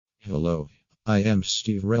Hello, I am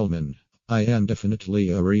Steve Relman. I am definitely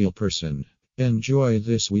a real person. Enjoy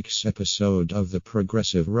this week's episode of the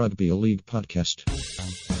Progressive Rugby League podcast.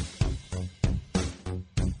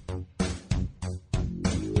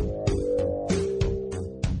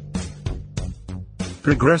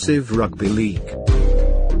 Progressive Rugby League.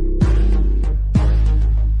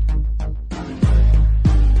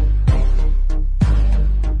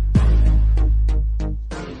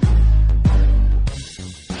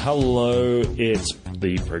 Hello, it's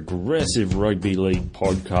the Progressive Rugby League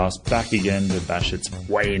podcast, back again to bash its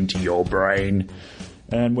way into your brain.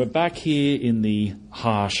 And we're back here in the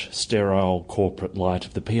harsh, sterile corporate light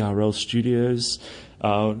of the PRL studios.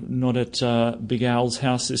 Not at Big Al's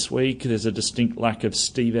house this week. There's a distinct lack of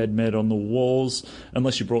Steve Edmed on the walls,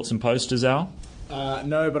 unless you brought some posters, Al.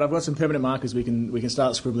 No, but I've got some permanent markers we can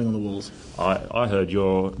start scribbling on the walls. I heard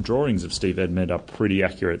your drawings of Steve Edmed are pretty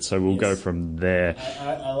accurate, so we'll go from there.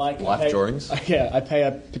 I like life drawings? Yeah, I pay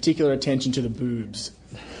a particular attention to the boobs.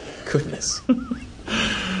 Goodness.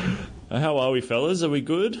 How are we, fellas? Are we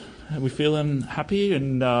good? Are we feeling happy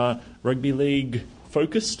and rugby league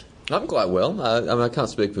focused? I'm quite well. I can't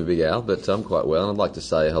speak for Big Al, but I'm quite well. And I'd like to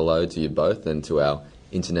say hello to you both and to our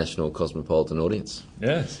international cosmopolitan audience.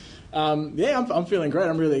 Yes. I'm feeling great.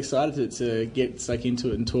 I'm really excited to get stuck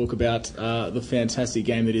into it and talk about the fantastic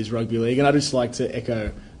game that is rugby league. And I'd just like to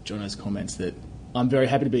echo Jono's comments that I'm very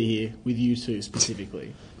happy to be here with you two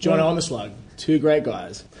specifically. Jono on the slug, two great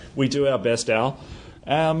guys. We do our best, Al.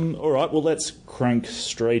 All right, well, let's crank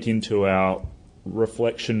straight into our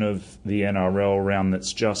reflection of the NRL round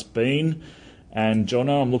that's just been. And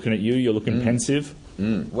Jono, I'm looking at you. You're looking pensive.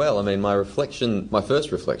 Well, I mean, my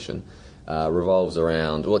first reflection revolves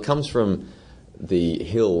around, it comes from the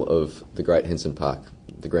hill of the Great Henson Park,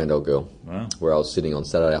 the Grand Old Girl, where I was sitting on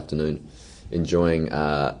Saturday afternoon enjoying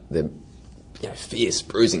the fierce,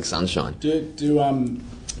 bruising sunshine.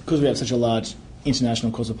 Because we have such a large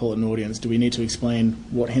international cosmopolitan audience, do we need to explain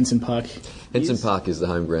what Henson Park is? Henson Park is the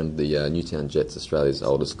home ground of the Newtown Jets, Australia's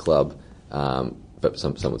oldest club. But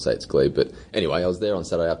some would say it's glebe. But anyway, I was there on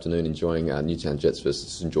Saturday afternoon enjoying Newtown Jets versus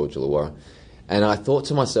St George Illawarra. And I thought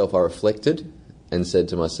to myself, I reflected and said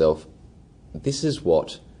to myself, this is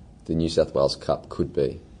what the New South Wales Cup could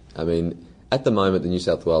be. I mean, at the moment, the New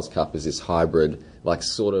South Wales Cup is this hybrid,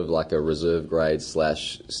 sort of like a reserve grade /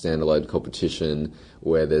 standalone competition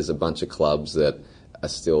where there's a bunch of clubs that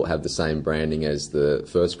still have the same branding as the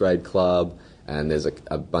first grade club, and there's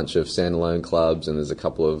a bunch of standalone clubs, and there's a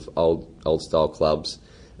couple of old style clubs.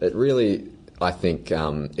 It really, I think,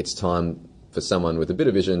 it's time for someone with a bit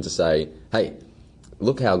of vision to say, hey,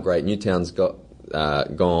 look how great Newtown's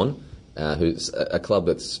gone, who's a club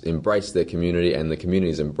that's embraced their community and the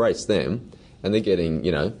community's embraced them, and they're getting,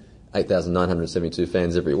 8,972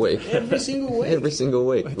 fans every week. Every single week. Every single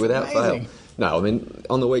week, It's without amazing. fail. No, I mean,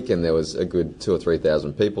 on the weekend there was a good 2,000 or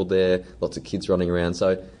 3,000 people there, lots of kids running around,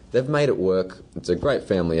 so they've made it work. It's a great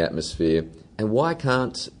family atmosphere, and why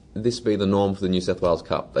can't this be the norm for the New South Wales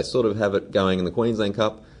Cup? They sort of have it going in the Queensland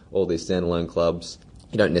Cup, all these standalone clubs.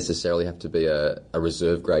 You don't necessarily have to be a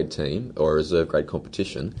reserve grade team or a reserve grade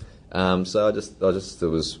competition. So I just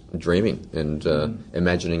was dreaming and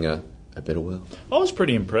imagining a better world. I was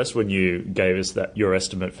pretty impressed when you gave us your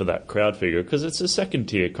estimate for that crowd figure, because it's a second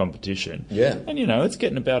tier competition. Yeah. And it's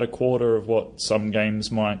getting about a quarter of what some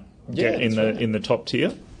games might get in the top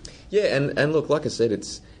tier. Yeah, and look, like I said,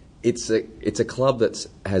 it's a club that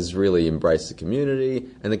has really embraced the community,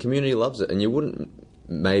 and the community loves it. And you wouldn't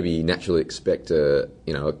maybe naturally expect a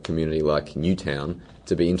community like Newtown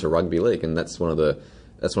to be into rugby league, and that's one of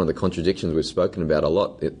the contradictions we've spoken about a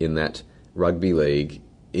lot, in that rugby league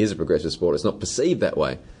is a progressive sport. It's not perceived that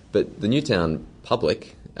way, but the Newtown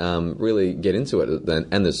public really get into it,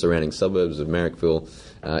 and the surrounding suburbs of Marrickville,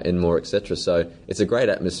 Enmore, etc. So it's a great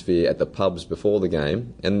atmosphere at the pubs before the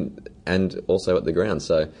game, and also at the ground.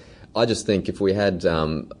 So I just think if we had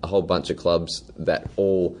a whole bunch of clubs that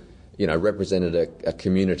all represented a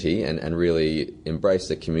community and really embraced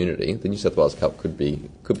the community, the New South Wales Cup could be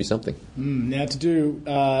something. Now, to do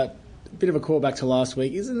a bit of a callback to last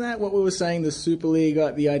week, isn't that what we were saying? The Super League,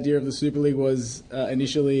 the idea of the Super League was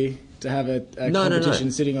initially to have a competition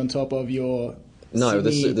sitting on top of your. No,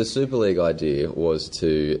 Sydney... the Super League idea was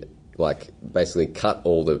to basically cut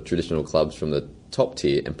all the traditional clubs from the top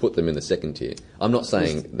tier and put them in the second tier. I'm not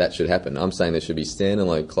saying that should happen. I'm saying there should be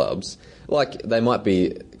standalone clubs. They might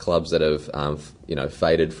be clubs that have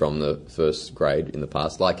faded from the first grade in the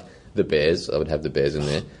past, like the Bears. I would have the Bears in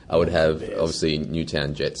there. I would have obviously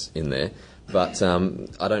Newtown Jets in there. But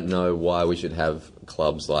I don't know why we should have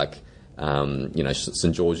clubs like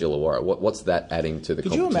St George Illawarra. What's that adding to the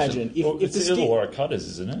Could you competition? imagine if It's the the Illawarra Cutters,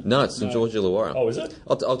 isn't it? No, it's St George Illawarra. Oh, is it?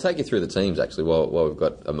 I'll take you through the teams actually while we've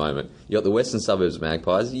got a moment. You got the Western Suburbs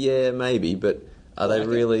Magpies. Yeah, maybe, but are they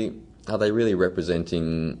really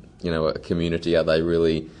representing a community? Are they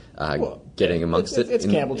really getting amongst it? It's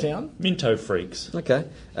Campbelltown. Minto freaks. Okay.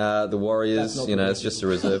 The Warriors. It's just a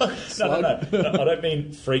reserve. No, I don't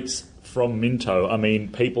mean freaks from Minto. I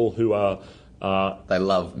mean people who are. They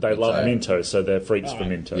love Minto, so they're freaks for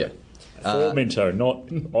Minto. Yeah. For Minto,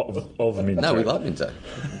 not of Minto. No, we love Minto.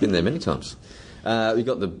 Been there many times. You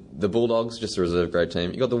got the Bulldogs, just a reserve grade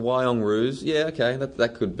team. You got the Wyong Roos. Yeah, okay,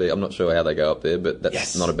 that could be. I'm not sure how they go up there, but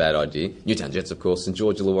that's not a bad idea. Newtown Jets, of course. St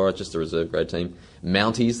George Illawarra, just a reserve grade team.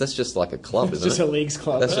 Mounties, that's just like a club, isn't it? Just a leagues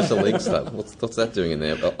club. That's just a leagues club. What's that doing in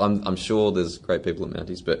there? I'm sure there's great people at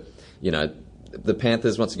Mounties, but the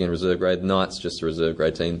Panthers once again reserve grade. Knights, just a reserve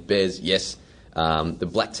grade team. Bears, yes. The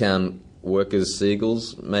Blacktown Workers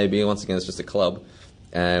Seagulls, maybe once again it's just a club.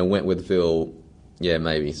 Wentworthville. Yeah,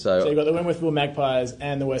 maybe. So you've got the Wentworthville Magpies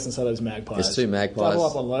and the Western Suburbs Magpies. There's two Magpies. Double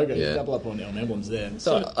up on logos, Yeah. double up on emblems there.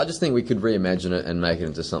 So I just think we could reimagine it and make it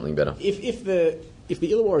into something better. If the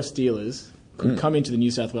Illawarra Steelers could come into the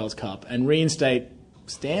New South Wales Cup and reinstate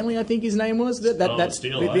Stanley, I think his name was, that's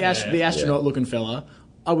Steeler, the astronaut-looking fella,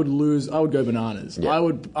 I would go bananas. Yeah.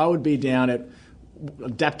 I would be down at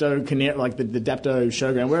Dapto, like the Dapto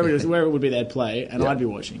showground, wherever it would be they'd play, and I'd be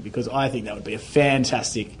watching because I think that would be a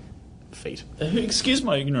fantastic feat. Excuse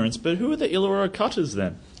my ignorance, but who are the Illawarra Cutters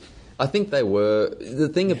then? I think they were. The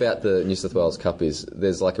thing about the New South Wales Cup is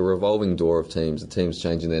there's like a revolving door of teams. The teams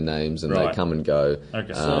changing their names and they come and go.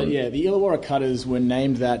 Okay. So the Illawarra Cutters were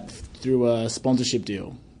named that through a sponsorship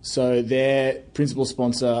deal. So their principal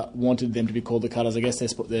sponsor wanted them to be called the Cutters. I guess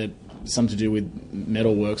they're something to do with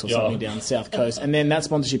metalworks or something down the south coast. And then that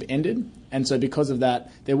sponsorship ended. And so because of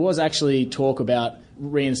that, there was actually talk about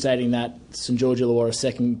reinstating that St George Illawarra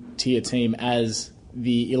second-tier team as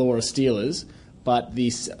the Illawarra Steelers. But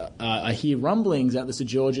I hear rumblings that the St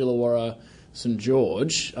George Illawarra St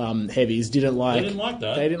George heavies didn't like... They didn't like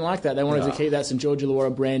that? They didn't like that. They wanted to keep that St George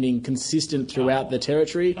Illawarra branding consistent throughout the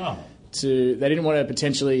territory. They didn't want to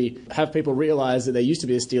potentially have people realise that there used to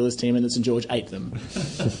be a Steelers team and that St George ate them.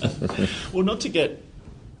 Well, not to get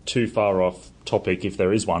too far off topic, if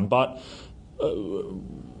there is one, but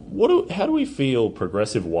how do we feel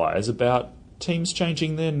progressive-wise about teams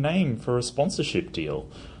changing their name for a sponsorship deal?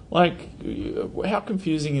 Like, how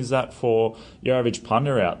confusing is that for your average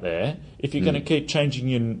punter out there if you're going to keep changing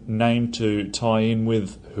your name to tie in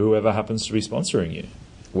with whoever happens to be sponsoring you?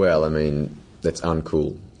 Well, I mean, that's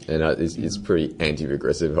uncool. And it's pretty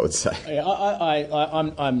anti-progressive, I would say. Yeah,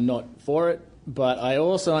 I'm not for it, but I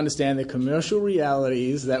also understand the commercial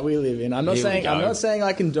realities that we live in. I'm not saying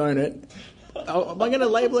I condone it. Am I going to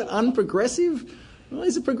label it unprogressive? Well,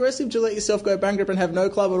 is it progressive to let yourself go bankrupt and have no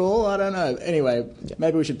club at all? I don't know. Anyway,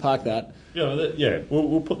 maybe we should park that.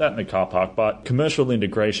 We'll put that in the car park. But commercial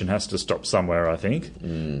integration has to stop somewhere, I think,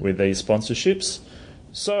 with these sponsorships.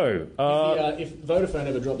 So, if Vodafone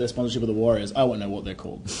ever drop their sponsorship of the Warriors, I won't know what they're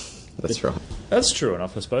called. That's right. That's true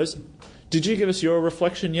enough, I suppose. Did you give us your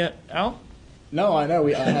reflection yet, Al? No, I know.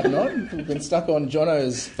 I have not. We've been stuck on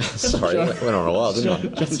Jono's... Sorry, it went on a while,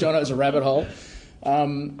 didn't it? Jono's rabbit hole.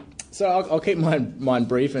 So I'll keep mine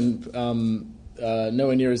brief and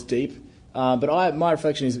nowhere near as deep. But my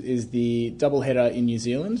reflection is the double-header in New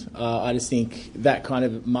Zealand. I just think that kind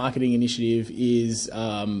of marketing initiative is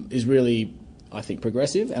really... I think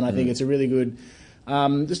progressive, and I think it's a really good.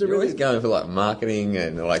 You're always going for like marketing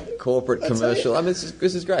and like corporate commercial. I mean,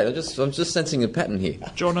 this is great. I'm just sensing a pattern here.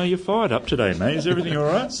 John, are you fired up today, mate? Is everything all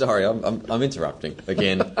right? Sorry, I'm interrupting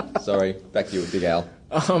again. Sorry, back to you, Big Al.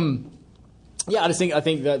 Yeah, I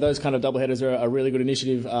think that those kind of double headers are a really good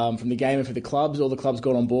initiative from the game and for the clubs. All the clubs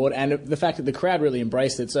got on board, and the fact that the crowd really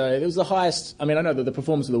embraced it. So it was the highest. I mean, I know that the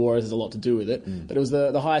performance of the Warriors has a lot to do with it, but it was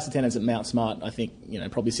the highest attendance at Mount Smart. I think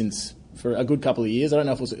probably since. For a good couple of years. I don't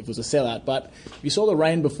know if it was a sellout, but if you saw the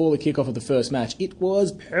rain before the kickoff of the first match, it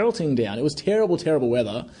was pelting down. It was terrible, terrible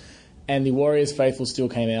weather, and the Warriors faithful still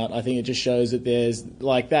came out. I think it just shows that there's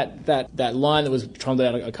like that line that was trundled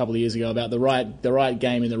out a couple of years ago about the right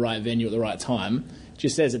game in the right venue at the right time.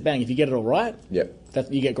 Just says that bang, if you get it all right,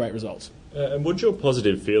 you get great results. And would your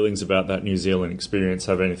positive feelings about that New Zealand experience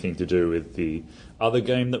have anything to do with the other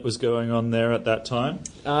game that was going on there at that time?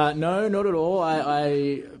 No, not at all.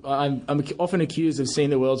 I'm often accused of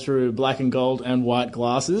seeing the world through black and gold and white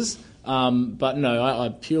glasses. But no, I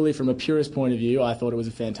purely from a purist point of view, I thought it was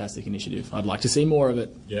a fantastic initiative. I'd like to see more of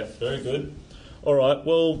it. Yeah, very good. All right,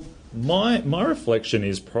 well, my reflection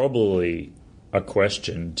is probably a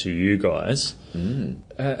question to you guys, and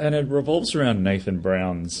it revolves around Nathan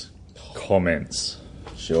Brown's comments.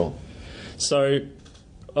 Sure. So,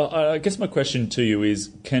 I guess my question to you is,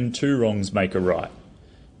 can two wrongs make a right?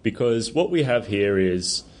 Because what we have here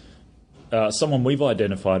is someone we've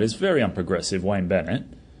identified as very unprogressive, Wayne Bennett,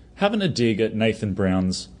 having a dig at Nathan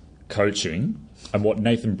Brown's coaching and what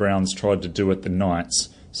Nathan Brown's tried to do at the Knights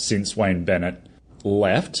since Wayne Bennett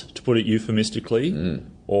left, to put it euphemistically,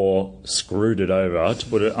 or screwed it over, to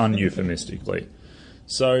put it uneuphemistically.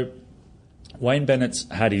 So Wayne Bennett's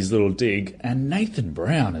had his little dig, and Nathan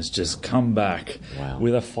Brown has just come back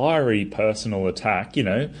with a fiery personal attack,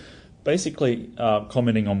 basically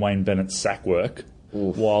commenting on Wayne Bennett's sack work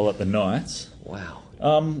while at the Knights. Wow.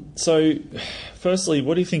 So, firstly,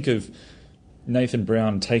 what do you think of Nathan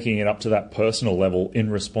Brown taking it up to that personal level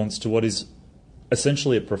in response to what is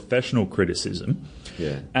essentially a professional criticism?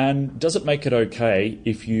 Yeah. And does it make it okay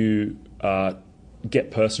if you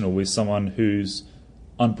get personal with someone who's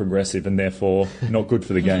unprogressive and therefore not good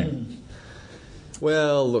for the game?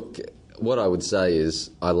 Well, look, what I would say is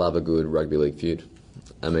I love a good rugby league feud.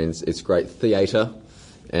 I mean, it's great theatre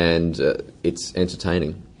and it's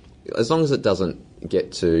entertaining. As long as it doesn't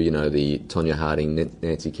get to, the Tonya Harding,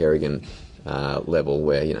 Nancy Kerrigan level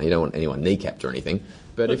where, you don't want anyone kneecapped or anything.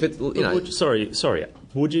 But if it, Sorry.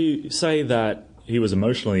 Would you say that he was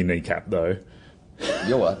emotionally kneecapped, though?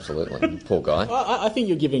 You're absolutely. Poor guy. I think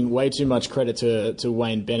you're giving way too much credit to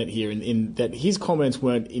Wayne Bennett here in that his comments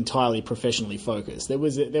weren't entirely professionally focused. There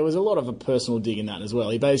was a lot of a personal dig in that as well.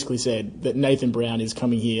 He basically said that Nathan Brown is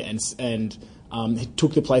coming here and he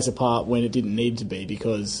took the place apart when it didn't need to be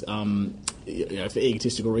because for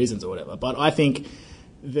egotistical reasons or whatever. But I think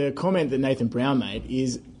the comment that Nathan Brown made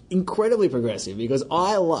is incredibly progressive because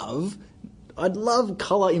I'd love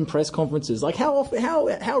colour in press conferences. Like how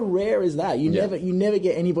rare is that? You never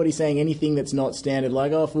get anybody saying anything that's not standard.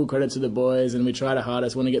 Like, oh, full credit to the boys, and we tried our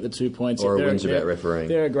hardest, want to get the 2 points. Or a whinge about refereeing.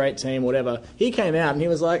 They're a great team, whatever. He came out and he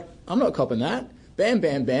was like, I'm not copping that. Bam,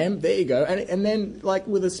 bam, bam. There you go. And then like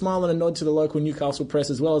with a smile and a nod to the local Newcastle press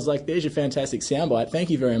as well, as like, there's your fantastic soundbite. Thank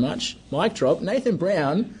you very much. Mic drop. Nathan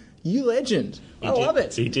Brown, you legend. I love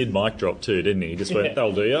it. He did mic drop too, didn't he? He just went,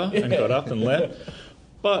 "That'll do ya," and got up and left.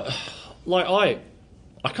 But I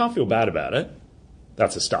can't feel bad about it.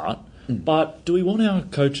 That's a start. But do we want our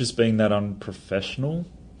coaches being that unprofessional?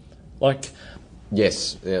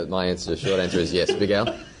 Yes. Yeah, my short answer is yes. Big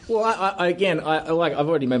Al? Well, I've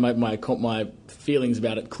already made my feelings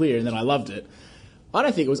about it clear, and then I loved it. I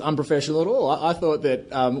don't think it was unprofessional at all. I thought that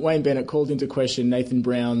Wayne Bennett called into question Nathan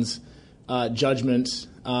Brown's judgment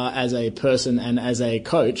as a person and as a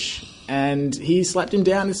coach, and he slapped him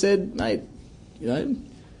down and said, "Mate,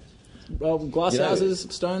 glass houses,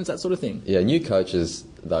 stones, that sort of thing." Yeah, new coaches,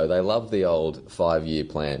 though, they love the old 5-year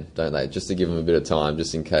plan, don't they? Just to give them a bit of time,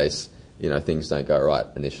 just in case, things don't go right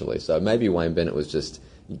initially. So maybe Wayne Bennett was just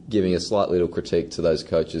giving a slight little critique to those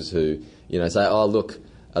coaches who, say, oh, look,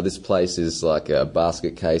 this place is like a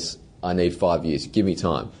basket case. I need 5 years. Give me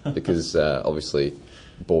time. Because obviously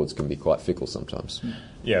boards can be quite fickle sometimes.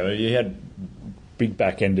 Yeah, you had big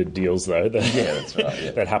back-ended deals, though, that's right,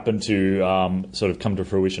 yeah. that happened to sort of come to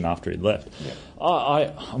fruition after he'd left. Yeah.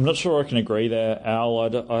 I'm not sure I can agree there, Al.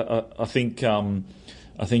 I think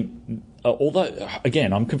although,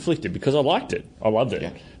 again, I'm conflicted because I liked it. I loved it.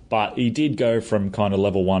 Yeah. But he did go from kind of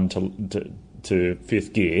level 1 to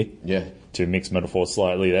fifth gear. Yeah. To mix metaphor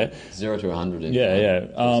slightly there. 0 to 100 in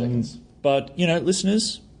seconds. But,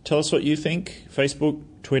 listeners, tell us what you think. Facebook,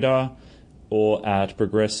 Twitter, or at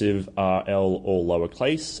progressive.rl, all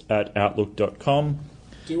lowercase, at outlook.com.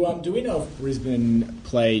 Do we know if Brisbane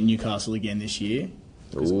play Newcastle again this year?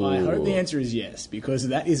 I hope the answer is yes, because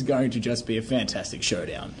that is going to just be a fantastic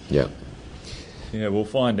showdown. Yeah. Yeah, we'll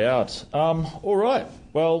find out. All right.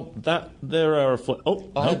 Well, there are...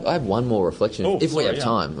 I have one more reflection. If we have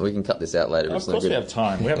time. We can cut this out later. Of course we have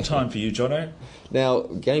time. We have time for you, Jono. Now,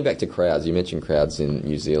 going back to crowds, you mentioned crowds in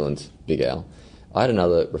New Zealand, Big Al. I had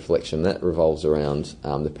another reflection that revolves around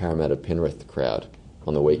the Parramatta Penrith crowd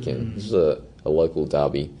on the weekend. This is a local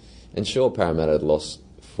derby. And sure, Parramatta had lost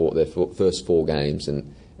their first 4 games,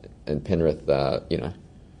 and Penrith, there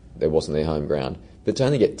wasn't their home ground. But to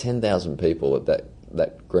only get 10,000 people at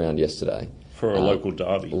that ground yesterday... For a local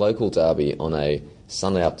derby. Local derby on a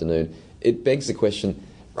Sunday afternoon. It begs the question,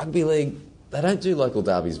 rugby league, they don't do local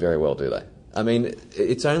derbies very well, do they? I mean,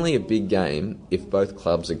 it's only a big game if both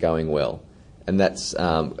clubs are going well. And that's,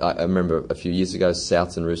 I remember a few years ago,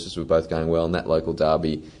 Souths and Roosters were both going well, and that local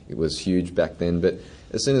derby, it was huge back then. But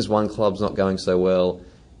as soon as one club's not going so well,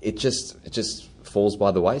 it just falls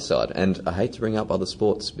by the wayside. And I hate to bring up other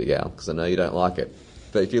sports, Big Al, because I know you don't like it.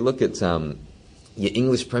 But if you look at your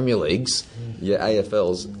English Premier Leagues, your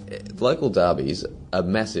AFLs, local derbies are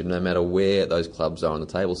massive no matter where those clubs are on the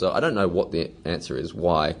table. So I don't know what the answer is,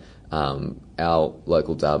 why our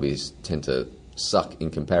local derbies tend to suck in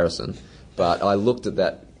comparison. But I looked at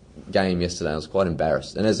that game yesterday and I was quite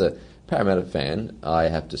embarrassed. And as a Parramatta fan, I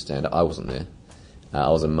have to stand up. I wasn't there. I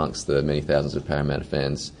was amongst the many thousands of Parramatta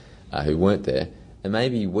fans who weren't there. And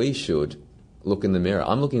maybe we should look in the mirror.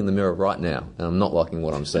 I'm looking in the mirror right now, and I'm not liking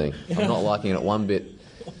what I'm seeing. I'm not liking it one bit.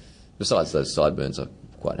 Besides those sideburns, I'm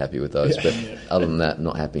quite happy with those. But other than that,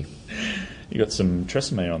 not happy. You got some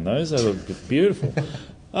Tresemme on those. They look beautiful.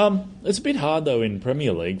 It's a bit hard, though, in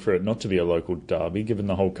Premier League for it not to be a local derby, given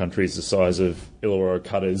the whole country is the size of Illawarra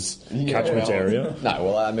Cutter's catchment area. No,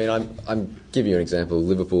 well, I mean, I'm giving you an example.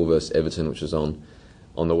 Liverpool versus Everton, which was on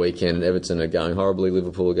the weekend, and Everton are going horribly.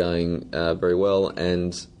 Liverpool are going very well,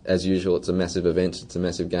 and as usual, it's a massive event. It's a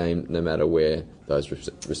massive game, no matter where those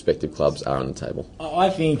respective clubs are on the table. I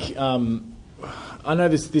think I know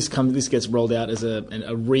this gets rolled out as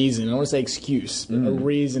a reason. I don't want to say excuse, but a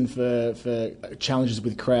reason for challenges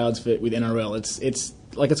with crowds with NRL. It's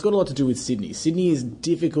got a lot to do with Sydney. Sydney is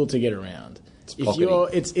difficult to get around.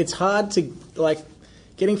 It's hard to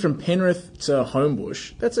getting from Penrith to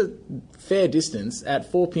Homebush. That's a fair distance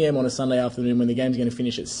at 4 p.m. on a Sunday afternoon when the game's going to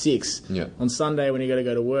finish at 6 on Sunday when you got to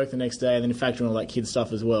go to work the next day, and then factor in all that kid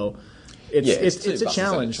stuff as well. It's a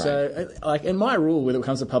challenge. So, in my rule when it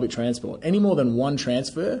comes to public transport, any more than one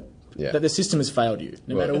transfer, that the system has failed you.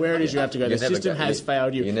 No matter where it is you have to go, the system has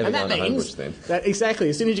failed you. You're never and that going means to Homebush then. That exactly.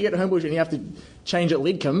 As soon as you get to Homebush and you have to change at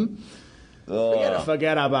Lidcombe,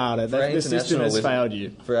 forget about it. The system has failed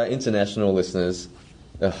you. For our international listeners,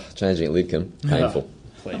 changing at Lidcombe, painful.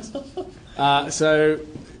 Please. There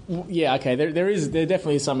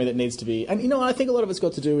definitely is something that needs to be, and I think a lot of it's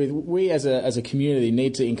got to do with we as a community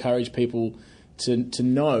need to encourage people to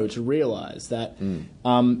realise that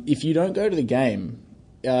if you don't go to the game,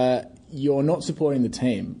 you're not supporting the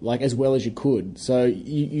team as well as you could. So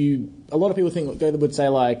a lot of people would say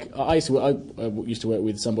I used to work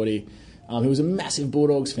with somebody who was a massive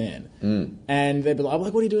Bulldogs fan. And they'd be like,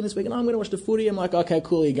 what are you doing this week? And I'm going to watch the footy. I'm like, okay,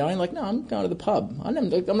 cool, are you going? No, I'm going to the pub. I'm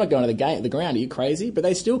not going to the ground. Are you crazy? But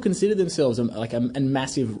they still consider themselves a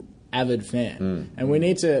massive, avid fan. And we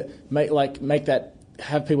need to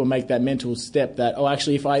have people make that mental step that,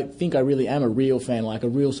 actually, if I think I really am a real fan, a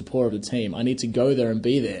real supporter of the team, I need to go there and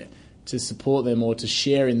be there to support them or to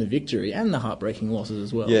share in the victory and the heartbreaking losses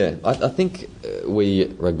as well. Yeah, I think we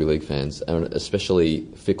rugby league fans are an especially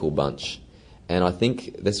fickle bunch, and I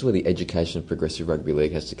think that's where the education of progressive rugby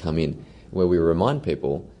league has to come in, where we remind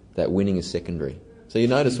people that winning is secondary. So you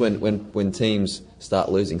notice when teams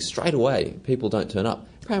start losing, straight away people don't turn up.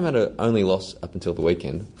 Parramatta only lost up until the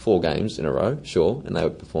weekend 4 games in a row, sure, and they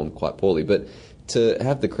performed quite poorly, but to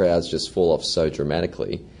have the crowds just fall off so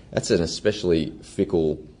dramatically, that's an especially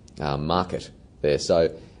fickle market there.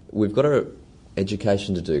 So we've got an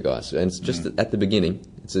education to do, guys, and it's just at the beginning.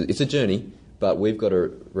 It's a journey, but we've got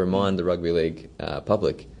to remind the rugby league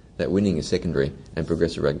public that winning is secondary and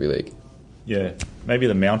progressive rugby league. Yeah, maybe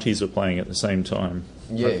the Mounties were playing at the same time.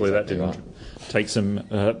 Yeah, hopefully exactly that didn't take some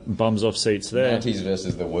bums off seats there. Mounties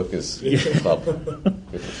versus the Workers Club.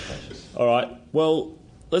 All right, well,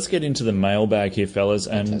 let's get into the mailbag here, fellas.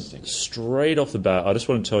 Fantastic. And straight off the bat, I just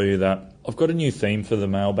want to tell you that I've got a new theme for the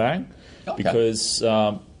mailbag because,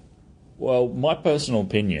 my personal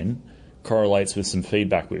opinion correlates with some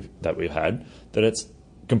feedback that we've had, that it's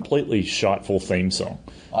completely shiteful theme song.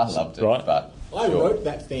 I loved it, right? but I wrote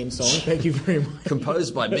that theme song. Thank you very much.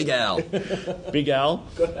 composed by Big Al. Big Al.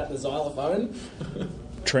 Got out the xylophone.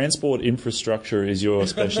 Transport infrastructure is your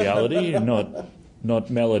speciality, not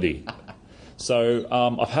melody. So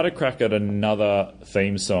I've had a crack at another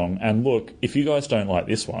theme song, and look, if you guys don't like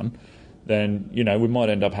this one, then we might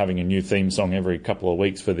end up having a new theme song every couple of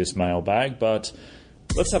weeks for this mailbag. But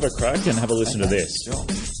let's have a crack and have a listen to this. Sure.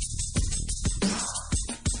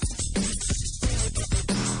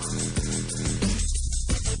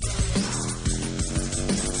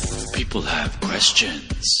 People have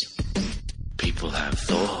questions. People have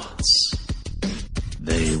thoughts.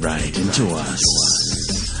 They write into us.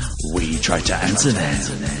 We try to answer them.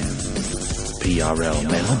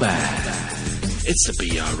 PRL Mailbag. It's the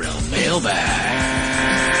PRL Mailbag.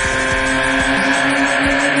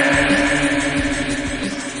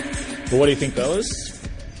 Well, what do you think, fellas?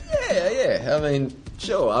 Yeah. I mean,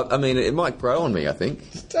 sure. I mean, it might grow on me, I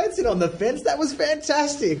think. Don't sit on the fence. That was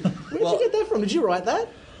fantastic. Where did you get that from? Did you write that?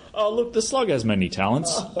 Oh, look, the slug has many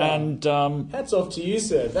talents, and hats off to you,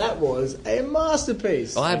 sir. That was a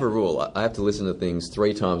masterpiece. I have a rule. I have to listen to things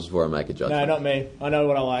 3 times before I make a judgment. No, not me. I know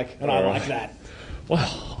what I like, and I like that.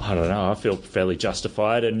 Well, I don't know. I feel fairly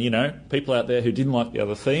justified. And, people out there who didn't like the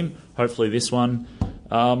other theme, hopefully this one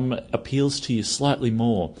appeals to you slightly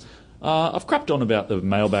more. I've crapped on about the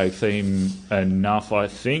mailbag theme enough, I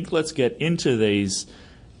think. Let's get into these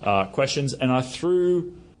questions. And I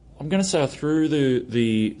threw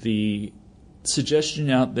the suggestion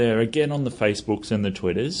out there again on the Facebooks and the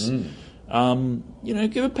Twitters.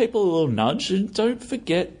 Give people a little nudge, and don't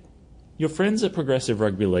forget your friends at Progressive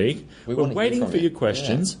Rugby League. We're waiting for your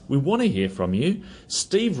questions. Yeah. We want to hear from you.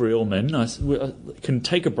 Steve Reelman can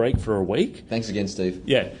take a break for a week. Thanks again, Steve.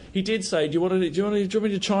 Yeah, he did say, "Do you want me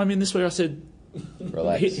to chime in this week?" I said,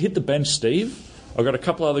 "Relax. Hit the bench, Steve. I've got a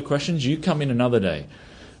couple other questions. You come in another day."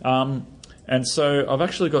 And so I've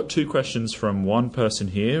actually got two questions from one person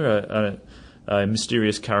here, a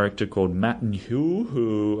mysterious character called Matt and Hugh,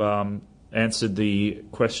 who answered the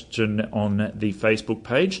question on the Facebook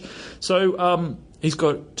page. So he's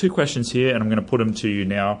got two questions here, and I'm going to put them to you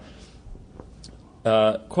now.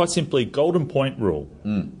 Quite simply, golden point rule.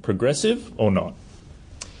 Progressive or not?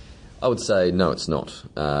 I would say no, it's not.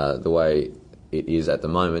 The way it is at the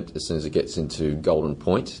moment, as soon as it gets into golden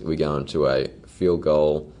point, we go into a field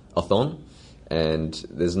goal-a-thon, and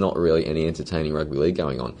there's not really any entertaining rugby league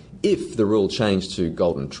going on. If the rule changed to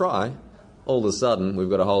golden try, all of a sudden we've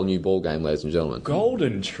got a whole new ball game, ladies and gentlemen.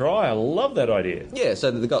 Golden try, I love that idea. Yeah, so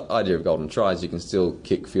the idea of golden try is you can still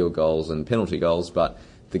kick field goals and penalty goals, but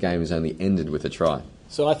the game is only ended with a try.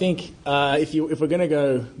 So I think if we're going to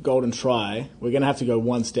go golden try, we're going to have to go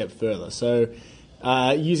one step further. So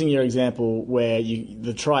using your example where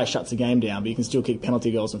the try shuts the game down, but you can still kick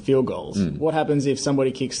penalty goals and field goals. What happens if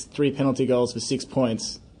somebody kicks 3 penalty goals for 6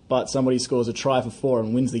 points, but somebody scores a try for 4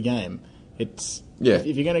 and wins the game? If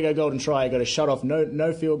you're going to go golden try, you've got to shut off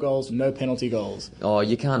no field goals, no penalty goals. Oh,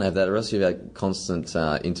 you can't have that, or else you've had constant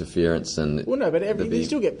interference and... Well, no, but you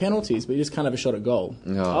still get penalties, but you just can't have a shot at goal.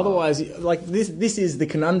 Oh. Otherwise, this is the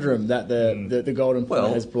conundrum that the golden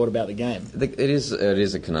point has brought about the game. It is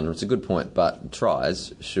a conundrum. It's a good point, but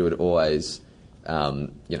tries should always,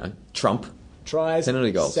 trump tries,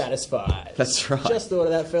 penalty goals. Satisfied. That's right. Just thought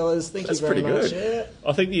of that, fellas. Thank you very much. That's pretty good. Yeah.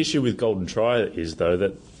 I think the issue with golden try is, though,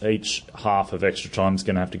 that each half of extra time is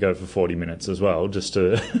going to have to go for 40 minutes as well, just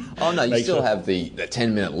to... Oh, no, you still have the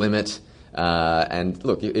 10-minute limit. And,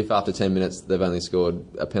 look, if after 10 minutes they've only scored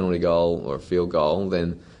a penalty goal or a field goal,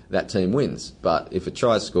 then that team wins. But if a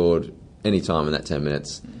try is scored any time in that 10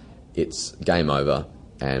 minutes, it's game over.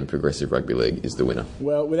 And Progressive Rugby League is the winner.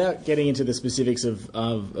 Well, without getting into the specifics of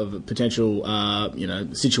potential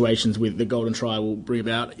situations with the golden try will bring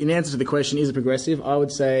about, in answer to the question, is it progressive? I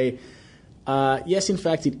would say yes, in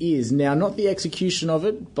fact, it is. Now, not the execution of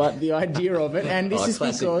it, but the idea of it. And this is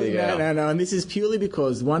because and this is purely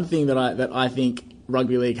because one thing that I think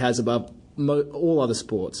rugby league has above all other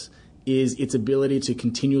sports is its ability to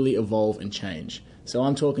continually evolve and change. So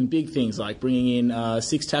I'm talking big things like bringing in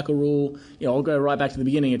 6 tackle rule. I'll go right back to the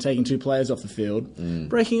beginning and taking 2 players off the field.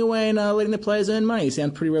 Breaking away and letting the players earn money.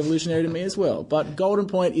 Sound pretty revolutionary to me as well. But golden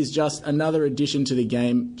point is just another addition to the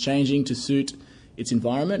game, changing to suit its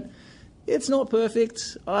environment. It's not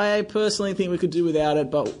perfect. I personally think we could do without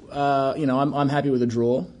it, but I'm happy with a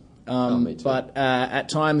draw. Me too. But at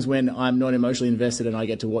times when I'm not emotionally invested and I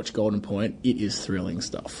get to watch golden point, it is thrilling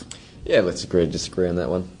stuff. Yeah, let's agree to disagree on that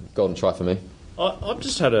one. Golden try for me. I've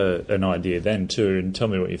just had an idea then too, and tell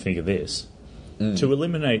me what you think of this. To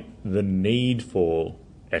eliminate the need for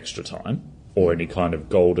extra time or any kind of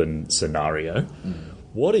golden scenario,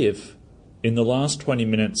 what if in the last 20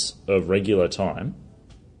 minutes of regular time,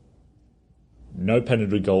 no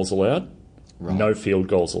penalty goals allowed, no field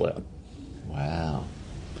goals allowed? Wow.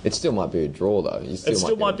 It still might be a draw, though. It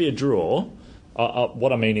still might be a draw.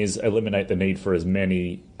 What I mean is eliminate the need for as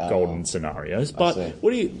many golden scenarios. But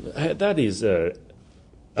that is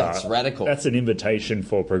that's radical. That's an invitation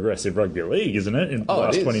for Progressive Rugby League, isn't it? In the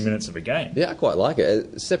last 20 minutes of a game. Yeah, I quite like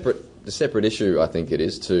it. A separate issue, I think it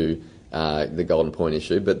is, to the golden point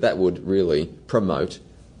issue, but that would really promote,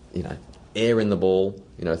 air in the ball,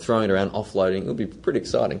 throwing it around, offloading. It would be pretty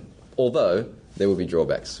exciting. Although there would be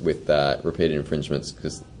drawbacks with repeated infringements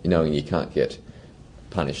because knowing you can't get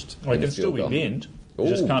punished. Well, it can still be binned. You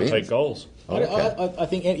just can't take goals. Okay. I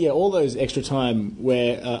think all those extra time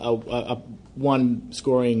where a one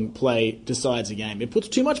scoring play decides a game, it puts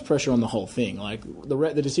too much pressure on the whole thing. Like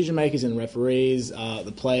the decision makers and referees,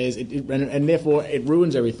 the players, and therefore it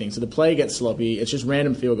ruins everything. So the play gets sloppy. It's just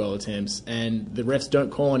random field goal attempts, and the refs don't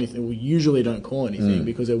call anything. Well, usually don't call anything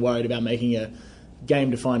because they're worried about making a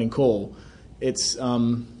game-defining call. It's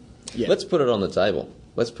Let's put it on the table.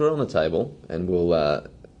 And we'll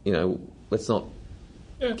let's not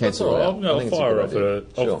cancel it out. I'll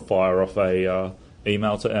fire off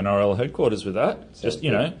email to NRL headquarters with that. Just,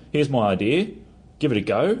 here's my idea. Give it a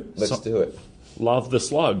go. Let's do it. Love the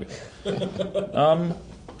slug.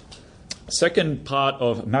 Second part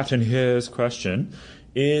of Matt and Hare's question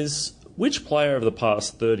is, which player of the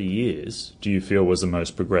past 30 years do you feel was the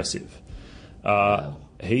most progressive?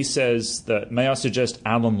 He says that, may I suggest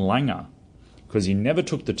Alan Langer, because he never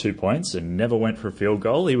took the 2 points and never went for a field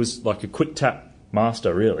goal. He was like a quick tap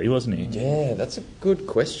master, really, wasn't he? Yeah, that's a good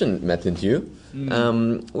question, Matthew.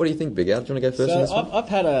 What do you think, Big Al? Do you want to go first on this one?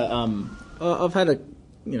 I've had a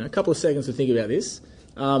couple of seconds to think about this,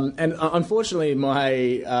 and unfortunately,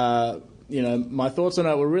 my thoughts on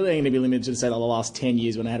it were really going to be limited to, say, the last 10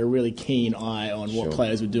 years when I had a really keen eye on what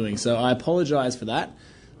players were doing. So I apologise for that.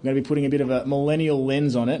 I'm going to be putting a bit of a millennial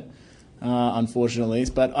lens on it, unfortunately.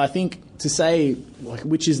 But I think to say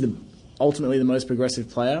which is ultimately the most progressive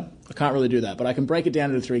player, I can't really do that. But I can break it down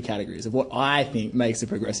into 3 categories of what I think makes a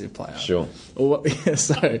progressive player. Sure.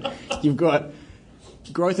 So you've got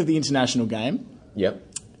growth of the international game. Yep.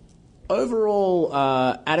 Overall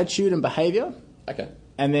attitude and behaviour. Okay.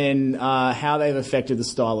 And then how they've affected the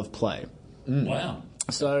style of play. Wow.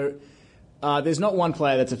 So there's not one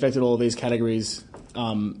player that's affected all of these categories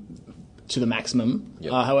to the maximum.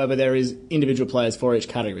 Yep. However, there is individual players for each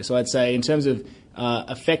category. So I'd say in terms of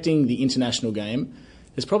affecting the international game,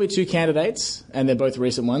 there's probably 2 candidates, and they're both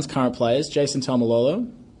recent ones, current players. Jason Taumalolo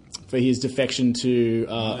for his defection to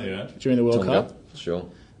during the World Cup. Sure.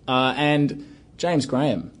 And James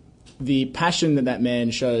Graham. The passion that man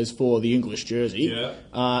shows for the English jersey,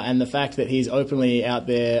 and the fact that he's openly out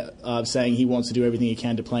there saying he wants to do everything he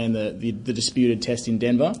can to play in the disputed test in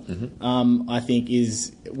Denver, I think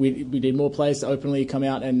we need more players to openly come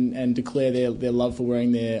out and declare their love for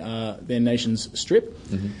wearing their nation's strip.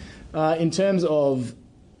 In terms of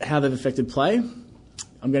how they've affected play,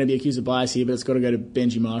 I'm going to be accused of bias here, but it's got to go to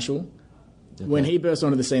Benji Marshall. Okay. When he burst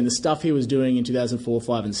onto the scene, the stuff he was doing in 2004,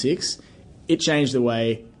 5 and 6, it changed the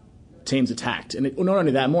way teams attacked, and not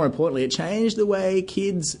only that, more importantly, it changed the way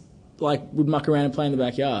kids would muck around and play in the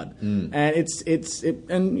backyard. And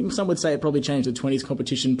and some would say it probably changed the 20s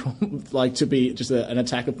competition to be just an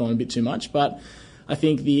attack-a-thon a bit too much. But I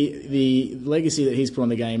think the legacy that he's put on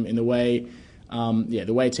the game in the way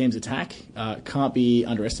teams attack can't be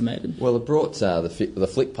underestimated. Well, it brought the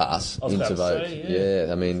flick pass into vogue.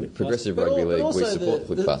 I mean, progressive rugby league, we support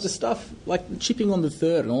flick pass. The stuff like chipping on the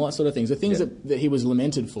third and all that sort of things, the things that he was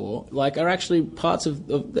lamented for, are actually parts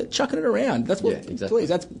of chucking it around. That's what. Exactly. Please,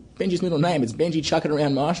 that's Benji's middle name. It's Benji chucking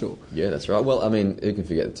around Marshall. Yeah, that's right. Well, I mean, who can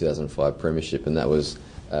forget the 2005 premiership, and that was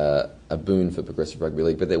a boon for progressive rugby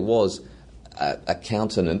league. But there was a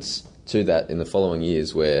countenance to that in the following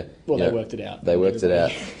years where... they worked it out. They worked it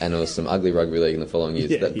out, and there was some ugly rugby league in the following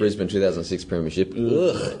years. Brisbane 2006 premiership.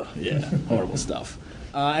 Horrible stuff.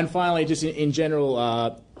 And finally, just in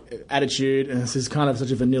general, attitude, and this is kind of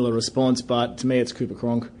such a vanilla response, but to me it's Cooper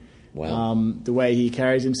Cronk. Wow. The way he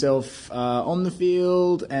carries himself on the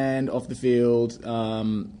field and off the field,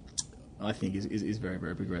 I think is very,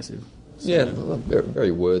 very progressive. So. Very,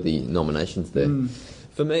 very worthy nominations there.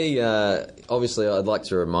 For me, obviously, I'd like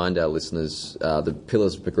to remind our listeners the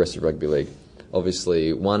pillars of progressive rugby league.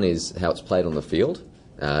 Obviously, one is how it's played on the field.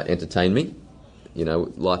 Entertain me.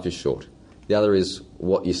 Life is short. The other is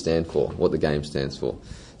what you stand for, what the game stands for.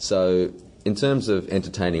 So, in terms of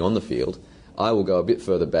entertaining on the field, I will go a bit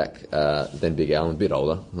further back than Big Al. I'm a bit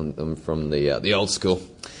older. I'm from the old school.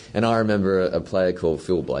 And I remember a player called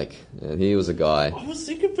Phil Blake. And he was a guy... I was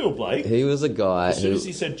thinking Phil Blake. He was a guy as soon as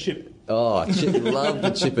he said chip. Oh, loved the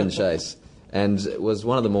chip and chase, and was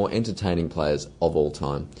one of the more entertaining players of all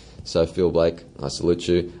time. So Phil Blake, I salute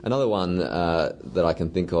you. Another one that I can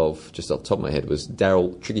think of just off the top of my head was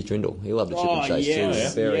Daryl Tricky Trindle. He loved the chip and chase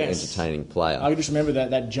too. Very entertaining player. I just remember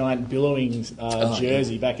that giant billowing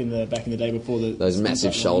jersey back in the day before those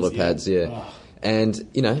massive shoulder pads. And,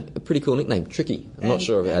 a pretty cool nickname, Tricky. I'm not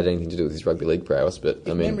sure if it had anything to do with his rugby league prowess, but,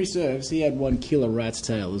 if memory serves, he had one killer rat's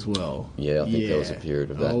tail as well. Yeah, I think there was a period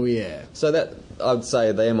of that. Oh, yeah. So that, I would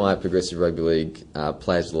say they're my progressive rugby league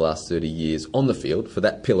players for the last 30 years on the field, for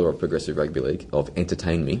that pillar of progressive rugby league, of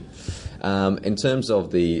entertain me. In terms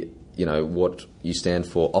of the, what you stand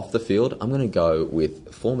for off the field, I'm going to go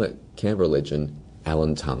with former Canberra legend,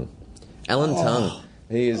 Alan Tongue. Alan Tongue.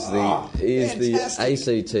 He is the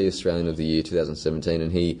ACT Australian of the Year 2017,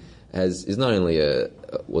 and he is not only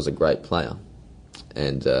was a great player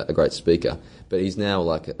and a great speaker, but he's now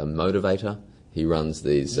like a motivator. He runs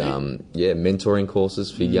these mentoring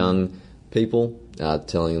courses for young people,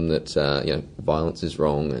 telling them that violence is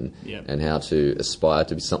wrong and how to aspire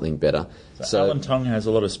to be something better. So Alan Tongue has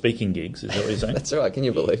a lot of speaking gigs, is that what you're saying? That's right. Can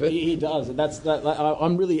you believe it? He does.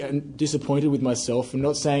 I'm really disappointed with myself for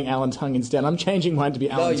not saying Alan Tongue instead. I'm changing mine to be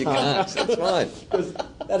Alan Tongue. No, you can't. That's fine. Because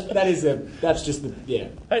that's just the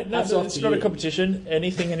Hey, no, it's not a competition.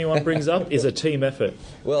 Anything anyone brings up is a team effort.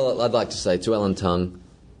 Well, I'd like to say to Alan Tongue,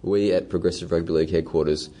 we at Progressive Rugby League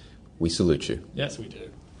headquarters, we salute you. Yes, we do.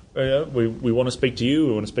 We want to speak to you.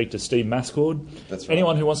 We want to speak to Steve Mascord. That's right.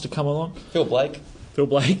 Anyone who wants to come along. Phil Blake,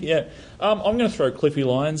 yeah. I'm going to throw Cliffy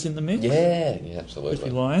Lyons in the mix. Yeah, absolutely.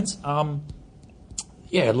 Cliffy Lyons.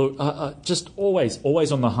 Just always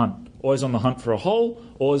on the hunt. Always on the hunt for a hole.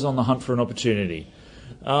 Always on the hunt for an opportunity.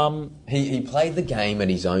 He played the game at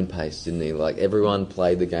his own pace, didn't he? Like, everyone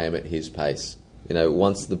played the game at his pace.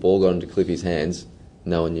 Once the ball got into Cliffy's hands,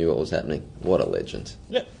 no one knew what was happening. What a legend.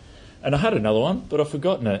 Yeah. And I had another one, but I've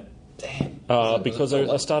forgotten it. Damn. Because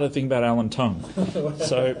I started thinking about Alan Tongue.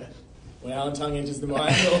 So when Alan Tongue enters the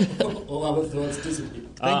mind, all other thoughts disappear.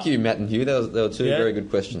 Thank you, Matt and Hugh. They were two very good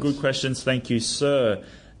questions. Good questions. Thank you, sir.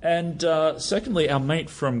 And secondly, our mate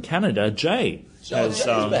from Canada, Jay. Jay's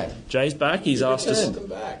back. Jay's back. He's asked us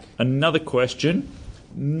another question,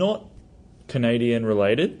 not Canadian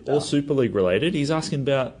related or Super League related. He's asking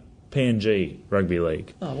about PNG Rugby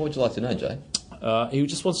League. Oh, what would you like to know, Jay? He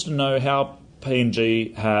just wants to know how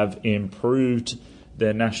PNG have improved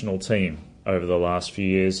their national team over the last few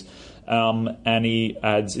years. And he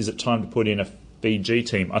adds, is it time to put in a Fiji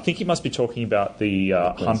team? I think he must be talking about the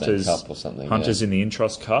Hunters Cup or something, in the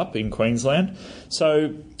Intrust Cup in Queensland.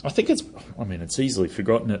 So I think it's easily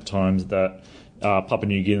forgotten at times that Papua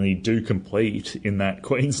New Guinea do compete in that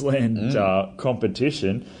Queensland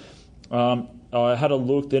competition. I had a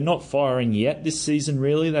look. They're not firing yet this season,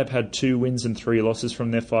 really. They've had 2 wins and 3 losses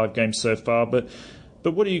from their 5 games so far. But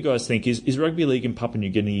what do you guys think? Is rugby league in Papua New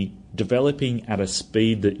Guinea developing at a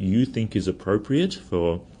speed that you think is appropriate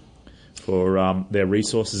for their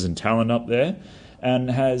resources and talent up there? And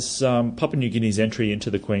has Papua New Guinea's entry into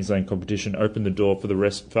the Queensland competition opened the door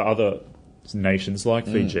for other nations like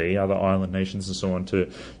Fiji, other island nations and so on,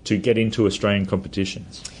 to get into Australian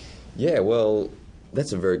competitions? Yeah, well,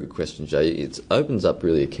 that's a very good question, Jay. It opens up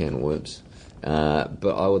really a can of worms.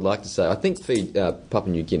 But I would like to say, I think Papua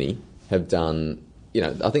New Guinea have done,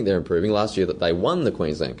 I think they're improving. Last year that they won the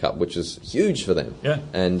Queensland Cup, which is huge for them. Yeah.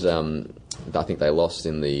 And I think they lost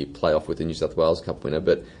in the playoff with the New South Wales Cup winner,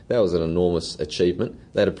 but that was an enormous achievement.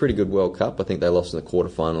 They had a pretty good World Cup. I think they lost in the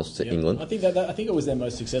quarterfinals to England. I think it was their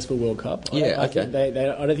most successful World Cup. Yeah, okay.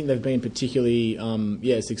 I don't think they've been particularly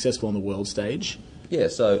successful on the world stage. Yeah,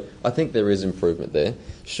 so I think there is improvement there.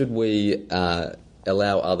 Should we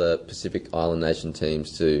allow other Pacific Island nation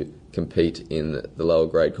teams to compete in the lower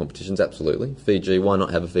grade competitions? Absolutely. Fiji, why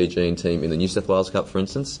not have a Fijian team in the New South Wales Cup, for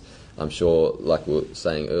instance? I'm sure, like we were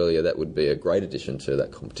saying earlier, that would be a great addition to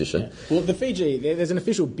that competition. Yeah. Well, the Fiji, there's an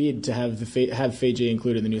official bid to have Fiji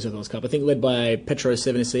included in the New South Wales Cup. I think led by Petro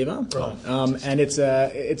Sevenasiva, right. And it's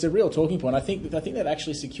a real talking point. I think they've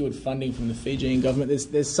actually secured funding from the Fijian government.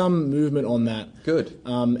 There's some movement on that. Good.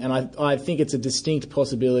 And I think it's a distinct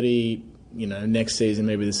possibility. Next season,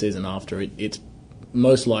 maybe the season after. It's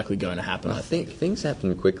most likely going to happen. I think things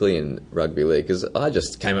happen quickly in rugby league because I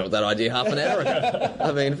just came up with that idea half an hour ago.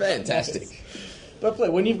 I mean, fantastic. But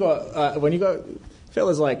when you've got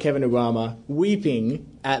fellas like Kevin Uguama weeping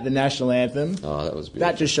at the national anthem, that was beautiful.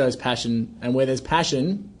 That just shows passion. And where there's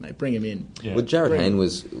passion, mate, bring him in. Yeah. Well, Jared Hayne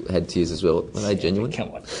had tears as well. Were they genuine?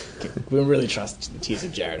 Come on, we don't really trust the tears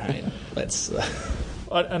of Jared Hayne. Let's.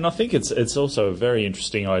 And I think it's also a very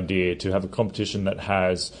interesting idea to have a competition that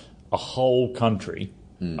has a whole country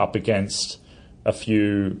up against a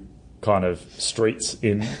few kind of streets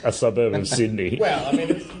in a suburb of Sydney. Well, I mean,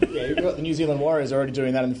 you've got the New Zealand Warriors already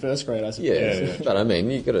doing that in the first grade, I suppose. Yeah. But I mean,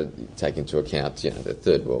 you've got to take into account, the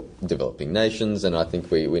third world developing nations, and I think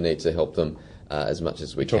we need to help them as much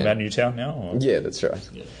as we can. Talking about Newtown now? Or? Yeah, that's right.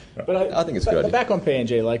 Yeah. But I think it's a good idea. Back on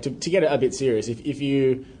PNG, like to get it a bit serious, if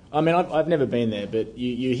you... I mean, I've never been there, but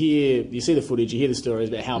you see the footage, you hear the stories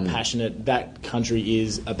about how passionate that country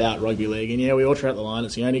is about rugby league. And, we all tread the line.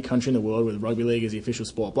 It's the only country in the world where rugby league is the official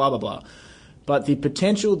sport, blah, blah, blah. But the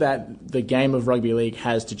potential that the game of rugby league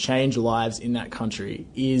has to change lives in that country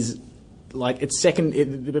is, like, it's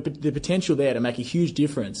the potential there to make a huge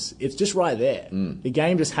difference. It's just right there. The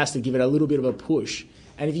game just has to give it a little bit of a push.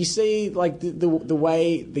 And if you see, like, the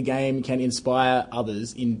way the game can inspire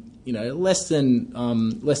others in less than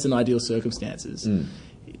ideal circumstances,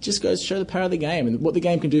 it just goes to show the power of the game. And what the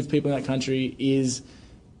game can do for people in that country is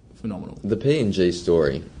phenomenal. The PNG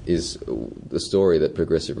story is the story that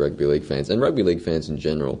progressive rugby league fans, and rugby league fans in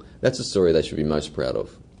general, that's a story they should be most proud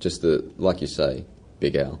of. Just like you say,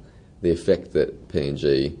 Big Al, the effect that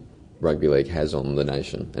PNG rugby league has on the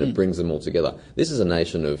nation, and it brings them all together. This is a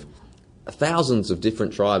nation of thousands of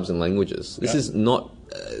different tribes and languages. This is not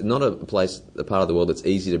a part of the world that's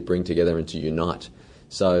easy to bring together and to unite.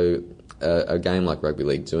 So a game like rugby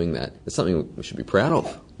league doing that, it's something we should be proud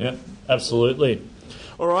of. Yeah, absolutely.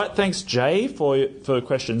 All right, thanks, Jay, for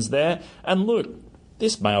questions there. And look,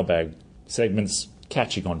 this mailbag segment's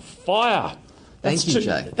catching on fire. Thank you,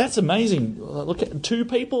 Jay. That's amazing. Look, 2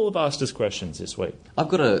 people have asked us questions this week. I've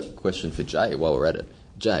got a question for Jay while we're at it.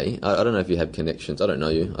 Jay, I don't know if you have connections. I don't know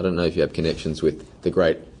you. I don't know if you have connections with the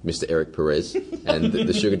great Mr. Eric Perez and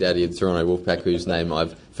the sugar daddy of the Toronto Wolfpack, whose name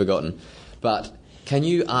I've forgotten. But can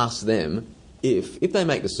you ask them if they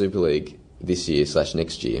make the Super League this year /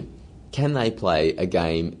 next year, can they play a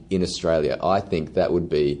game in Australia? I think that would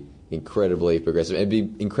be incredibly progressive. It'd be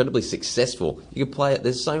incredibly successful. You could play it.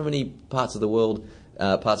 There's so many parts of the world,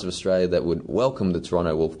 parts of Australia that would welcome the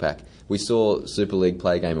Toronto Wolfpack. We saw Super League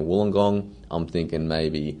play a game in Wollongong. I'm thinking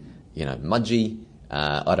maybe, Mudgee.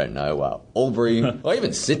 I don't know, Albury, or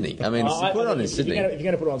even Sydney. I mean, put it on in Sydney. If you're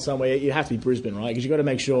going to put it on somewhere, you have to be Brisbane, right? Because you've got to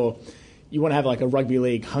make sure you want to have like a rugby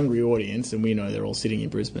league hungry audience, and we know they're all sitting in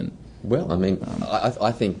Brisbane. Well, I mean,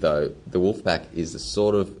 I think, though, the Wolfpack is the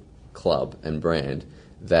sort of club and brand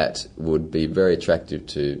that would be very attractive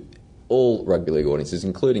to all rugby league audiences,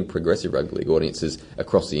 including progressive rugby league audiences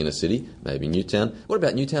across the inner city, maybe Newtown. What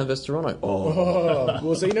about Newtown versus Toronto?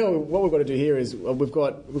 Well, so what we've got to do here is we've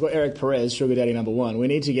got Eric Perez, Sugar Daddy number 1. We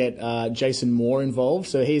need to get Jason Moore involved.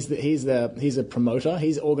 So he's a promoter.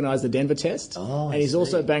 He's organised the Denver Test, and he's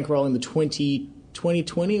also bankrolling the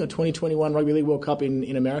 2020 or 2021 Rugby League World Cup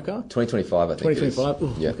in America. 2025, I think. 2025. Ooh,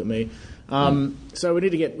 Look at me. So we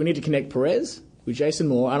need to connect Perez with Jason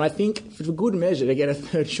Moore, and I think for good measure to get a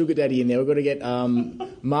third sugar daddy in there, we've got to get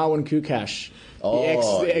Marwan Kukash,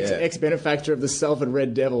 the ex-benefactor of the Salford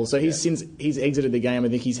Red Devils. So he's exited the game. I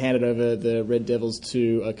think he's handed over the Red Devils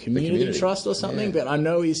to a community trust or something. But I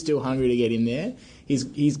know he's still hungry to get in there.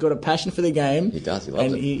 He's got a passion for the game. He does. He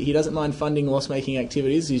loves and it. He doesn't mind funding loss-making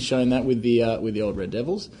activities. He's shown that with the old Red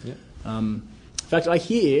Devils. Yeah. In fact, I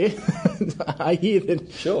hear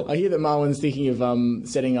that Marwan's thinking of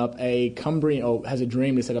setting up a Cumbrian, or has a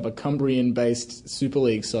dream to set up a Cumbrian-based Super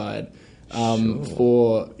League side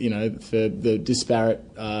for the disparate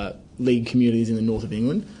league communities in the north of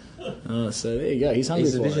England. So there you go. He's hungry.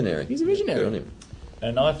 He's a visionary. He's a visionary. Good on him.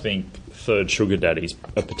 And I think Third Sugar Daddy's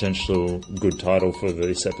a potential good title for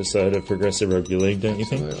this episode of Progressive Rugby League, don't you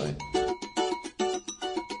think? Absolutely.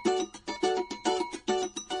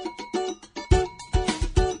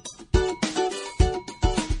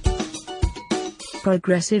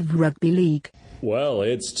 Progressive Rugby League. Well,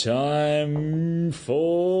 it's time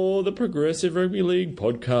for the Progressive Rugby League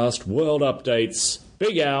podcast World Updates.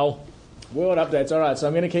 Big Al. World updates. All right, so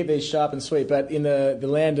I'm going to keep these sharp and sweet, but in the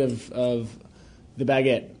land of the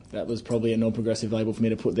baguette, that was probably a non-progressive label for me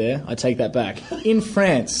to put there. I take that back. In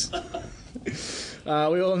France,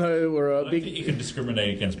 we all know we're a big... You can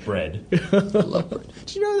discriminate against bread. Did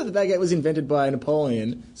you know that the baguette was invented by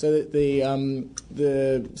Napoleon so that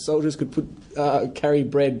the soldiers could carry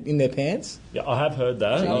bread in their pants? Yeah, I have heard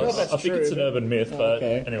that. I think it's an urban myth, but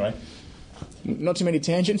anyway. Not too many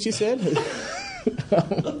tangents, you said?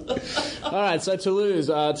 All right, so Toulouse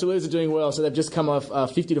are doing well. So they've just come off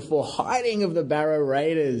 50-4 hiding of the Barrow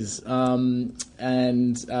Raiders,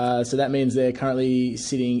 and so that means they're currently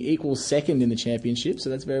sitting equal second in the championship. So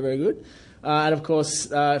that's very, very good. And of course,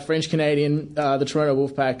 French Canadian, the Toronto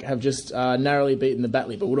Wolfpack have just narrowly beaten the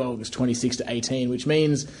Batley Bulldogs 26-18, which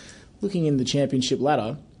means looking in the championship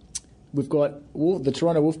ladder, we've got the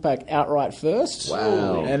Toronto Wolfpack outright first.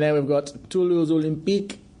 Wow! And then we've got Toulouse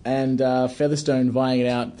Olympique and Featherstone vying it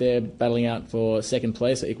out. They're battling out for second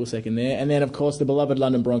place, so equal second there. And then, of course, the beloved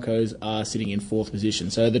London Broncos are sitting in fourth position.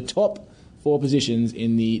 So the top four positions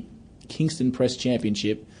in the Kingston Press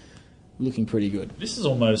Championship looking pretty good. This is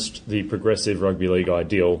almost the Progressive Rugby League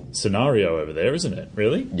ideal scenario over there, isn't it?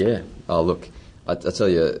 Really? Yeah. Oh, look, I tell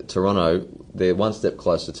you, Toronto, they're one step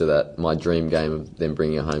closer to that, my dream game of them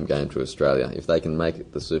bringing a home game to Australia. If they can make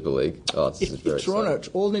it the Super League, this is very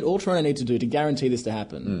Toronto, all Toronto need to do to guarantee this to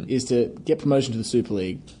happen is to get promotion to the Super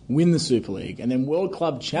League, win the Super League, and then World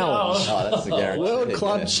Club Challenge. Oh, that's the guarantee. World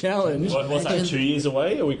Club Challenge. What's that, 2 years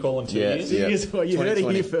away? Are we calling 2 years? You heard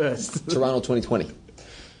it here first. Toronto 2020.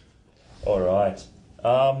 All right.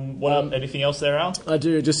 Anything else there, Al? I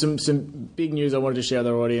do. Just some big news I wanted to share with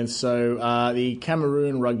our audience. So the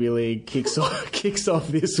Cameroon Rugby League kicks off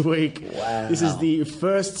this week. Wow. This is the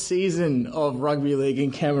first season of Rugby League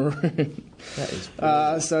in Cameroon. That is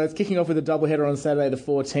brilliant. So it's kicking off with a doubleheader on Saturday the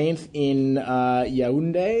 14th in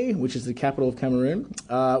Yaoundé, which is the capital of Cameroon,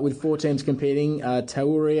 with 4 teams competing: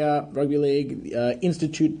 Tauria Rugby League,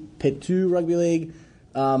 Institut Petu Rugby League,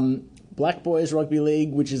 Black Boys Rugby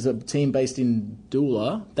League, which is a team based in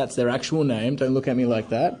Douala. That's their actual name. Don't look at me like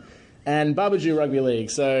that. And Babajou Rugby League.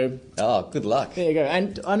 So Good luck. there you go.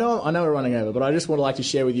 And I know we're running over, but I just would like to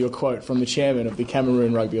share with you a quote from the chairman of the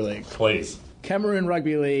Cameroon Rugby League. Please. Cameroon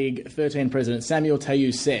Rugby League 13 President Samuel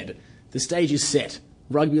Tayu said, "The stage is set.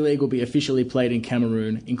 Rugby League will be officially played in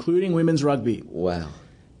Cameroon, including women's rugby. Wow.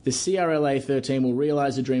 The CRLA 13 will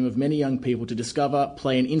realise the dream of many young people to discover,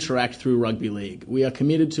 play and interact through rugby league. We are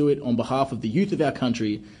committed to it on behalf of the youth of our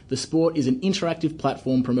country. The sport is an interactive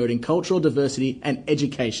platform promoting cultural diversity and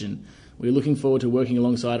education. We are looking forward to working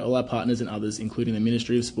alongside all our partners and others, including the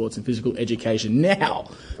Ministry of Sports and Physical Education." Now,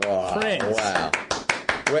 friends, Wow.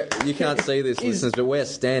 You can't see this, listeners, but we're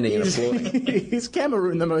standing and applauding. is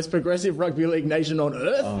Cameroon the most progressive rugby league nation on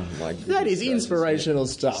earth? Oh, my goodness. That is gracious. inspirational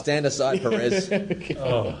stuff. Stand aside, Perez.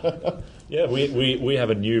 Yeah, we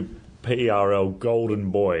have a new PRL golden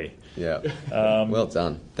boy. Yeah. Well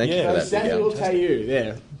done. Thank you yeah. for that. Samuel Miguel. Tayu,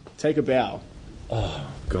 there. Take a bow.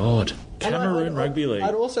 God. Cameroon Rugby League.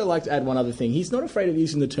 I'd also like to add one other thing. He's not afraid of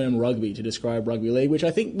using the term rugby to describe rugby league, which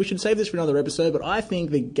I think we should save this for another episode, but I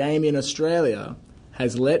think the game in Australia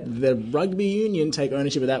has let the rugby union take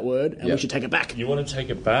ownership of that word, and we should take it back. You want to take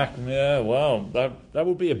it back? Yeah, well, that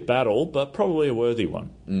would be a battle, but probably a worthy one,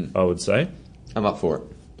 I would say. I'm up for it.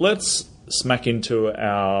 Let's smack into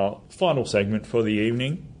our final segment for the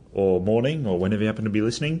evening, or morning, or whenever you happen to be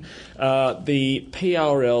listening. The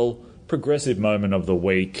PRL Progressive Moment of the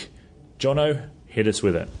Week. Jono, hit us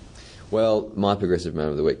with it. Well, my progressive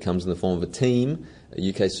moment of the week comes in the form of a team, a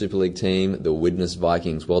UK Super League team, the Widnes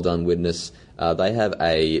Vikings. Well done, Widnes. They have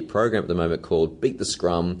a program at the moment called Beat the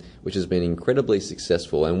Scrum, which has been incredibly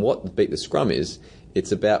successful. And what Beat the Scrum is,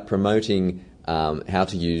 it's about promoting how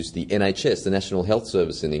to use the NHS, the National Health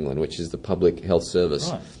Service in England, which is the public health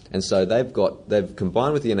service. Right. And so they've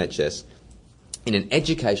combined with the NHS in an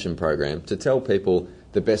education program to tell people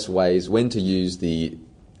the best ways when to use the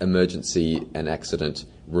emergency and accident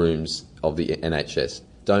rooms of the NHS.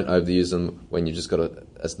 Don't overuse them when you've just got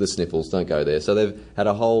the sniffles. Don't go there. So they've had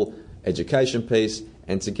a whole education piece,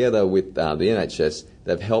 and together with the NHS,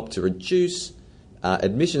 they've helped to reduce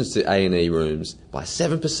admissions to A&E rooms by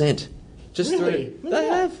 7%. Just Really? through they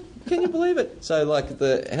have. Can you believe it? So, like,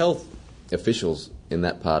 the health officials in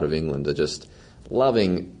that part of England are just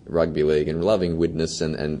loving rugby league and loving Widnes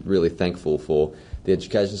and really thankful for the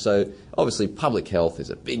education. So, obviously, public health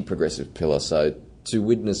is a big progressive pillar. So, to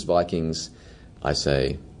Widnes Vikings, I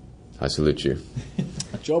say, I salute you.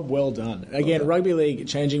 Job well done. Again, rugby league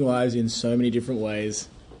changing lives in so many different ways.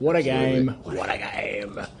 What a game. What a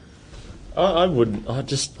game. I don't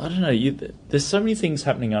know. There's so many things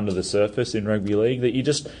happening under the surface in rugby league that you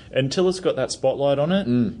just, until it's got that spotlight on it,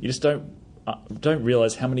 you just don't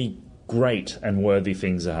realise how many great and worthy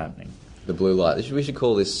things are happening. The blue light. We should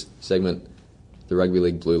call this segment the Rugby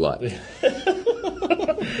League Blue Light.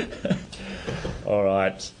 All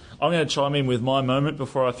right. I'm going to chime in with my moment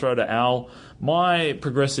before I throw to Al. My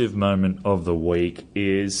progressive moment of the week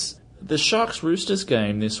is the Sharks-Roosters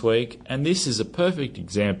game this week, and this is a perfect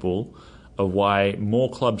example of why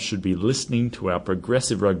more clubs should be listening to our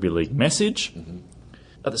progressive rugby league message. Mm-hmm.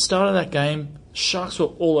 At the start of that game, Sharks were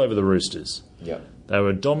all over the Roosters. Yep. They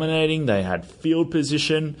were dominating, they had field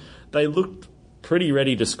position, they looked pretty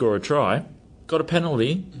ready to score a try, got a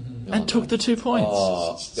penalty, and took the 2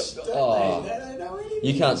 points.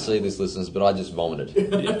 You can't see this, listeners, but I just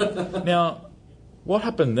vomited. Now, what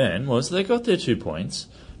happened then was they got their 2 points,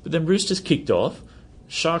 but then Roosters kicked off,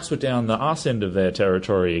 Sharks were down the arse end of their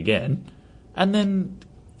territory again, and then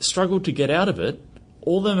struggled to get out of it.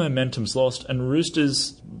 All their momentum's lost, and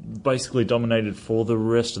Roosters basically dominated for the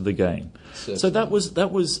rest of the game. Certainly. So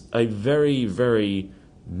that was a very, very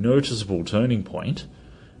noticeable turning point.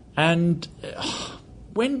 And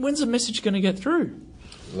when's the message going to get through?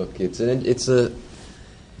 Look, it's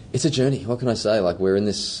a journey. What can I say? Like, we're in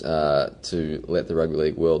this to let the rugby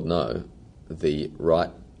league world know the right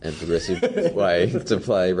and progressive way to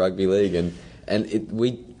play rugby league, and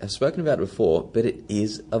we have spoken about it before, but it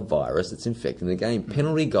is a virus that's infecting the game.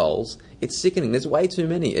 Penalty goals, it's sickening. There's way too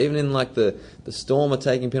many. Even in like the Storm are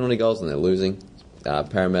taking penalty goals and they're losing.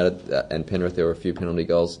 Parramatta and Penrith, there were a few penalty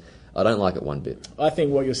goals. I don't like it one bit. I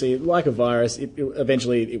think what you'll see, like a virus,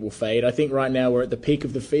 eventually it will fade. I think right now we're at the peak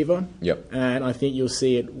of the fever. Yep. And I think you'll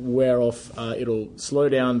see it wear off. It'll slow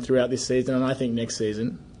down throughout this season, and I think next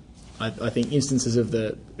season, I think instances of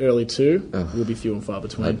the early two will be few and far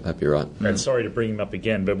between. I hope you're right. And sorry to bring him up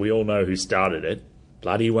again, but we all know who started it.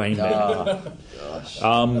 Bloody Wayne Bennett.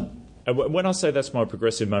 And when I say that's my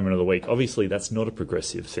progressive moment of the week, obviously that's not a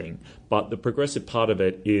progressive thing. But the progressive part of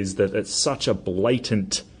it is that it's such a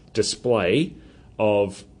blatant display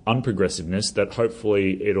of unprogressiveness that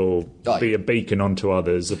hopefully it'll be a beacon onto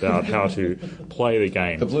others about how to play the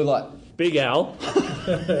game. The blue light. Big Al.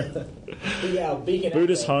 Big Al, beacon. Boot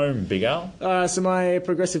us home, Big Al. So my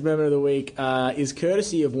progressive moment of the week is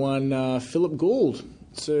courtesy of one Philip Gould.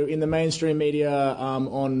 So in the mainstream media,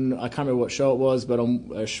 on, I can't remember what show it was, but on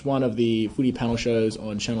one of the footy panel shows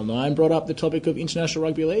on Channel 9 brought up the topic of International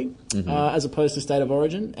Rugby League as opposed to State of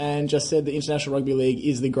Origin, and just said the International Rugby League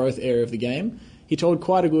is the growth area of the game. He told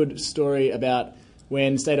quite a good story about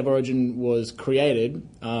when State of Origin was created,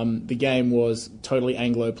 the game was totally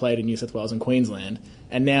Anglo, played in New South Wales and Queensland,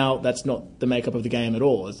 and now that's not the makeup of the game at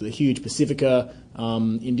all. It's the huge Pacifica,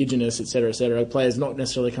 Indigenous, etc., players not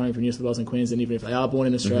necessarily coming from New South Wales and Queensland, even if they are born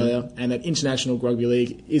in Australia, and that international rugby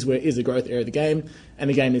league is the growth area of the game, and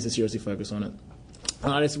the game needs to seriously focus on it.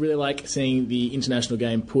 I just really like seeing the international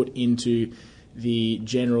game put into the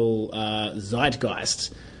general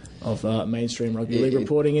zeitgeist of mainstream rugby league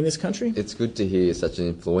reporting in this country. It's good to hear such an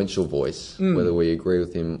influential voice. Whether we agree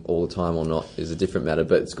with him all the time or not is a different matter,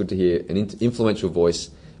 but it's good to hear an influential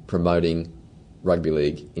voice promoting rugby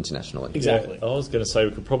league internationally. Exactly. Yeah, I was going to say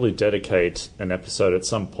we could probably dedicate an episode at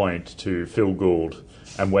some point to Phil Gould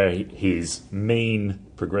and where his mean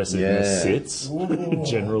progressiveness sits,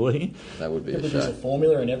 generally. That would be a There's a show.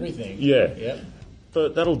 formula and everything. Yeah. Yep.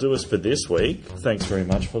 But that'll do us for this week. Thanks very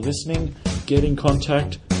much for listening. Get in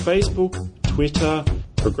contact. Facebook, Twitter,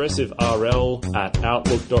 ProgressiveRL at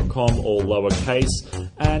Outlook.com, all lowercase.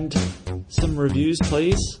 And some reviews,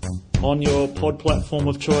 please, on your pod platform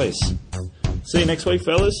of choice. See you next week,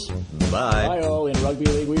 fellas. Bye. Bye all, in rugby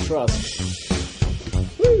league we trust.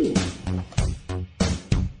 Woo!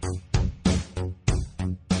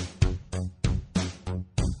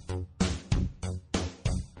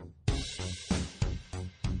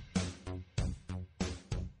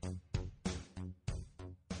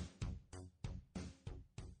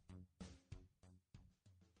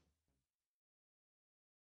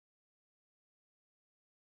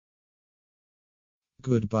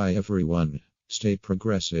 Goodbye everyone. Stay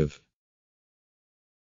progressive.